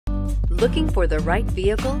Looking for the right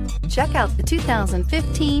vehicle? Check out the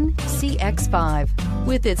 2015 CX-5.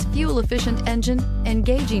 With its fuel-efficient engine,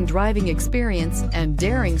 engaging driving experience, and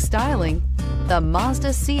daring styling, the Mazda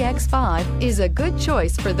CX-5 is a good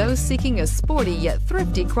choice for those seeking a sporty yet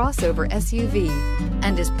thrifty crossover SUV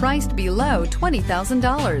and is priced below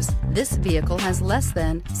 $20,000. This vehicle has less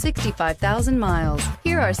than 65,000 miles.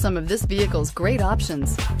 Here are some of this vehicle's great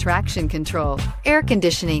options: traction control, air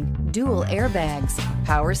conditioning, dual airbags,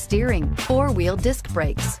 power steering, four-wheel disc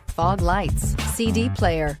brakes, fog lights, CD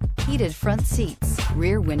player, heated front seats,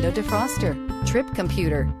 rear window defroster, trip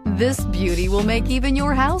computer. This beauty will make even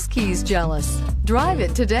your house keys jealous. Drive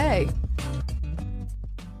it today.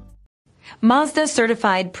 Mazda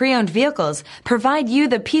certified pre-owned vehicles provide you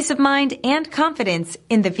the peace of mind and confidence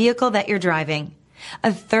in the vehicle that you're driving.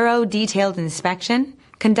 A thorough, detailed inspection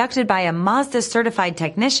conducted by a Mazda certified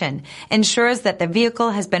technician ensures that the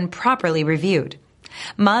vehicle has been properly reviewed.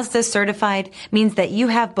 Mazda certified means that you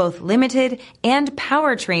have both limited and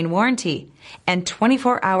powertrain warranty and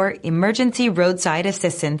 24-hour emergency roadside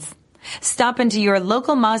assistance. Stop into your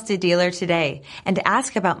local Mazda dealer today and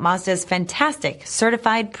ask about Mazda's fantastic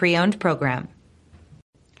certified pre-owned program.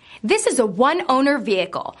 This is a one-owner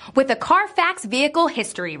vehicle with a CARFAX Vehicle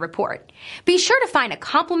History Report. Be sure to find a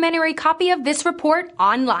complimentary copy of this report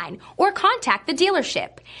online or contact the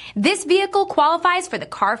dealership. This vehicle qualifies for the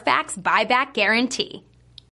CARFAX Buyback Guarantee.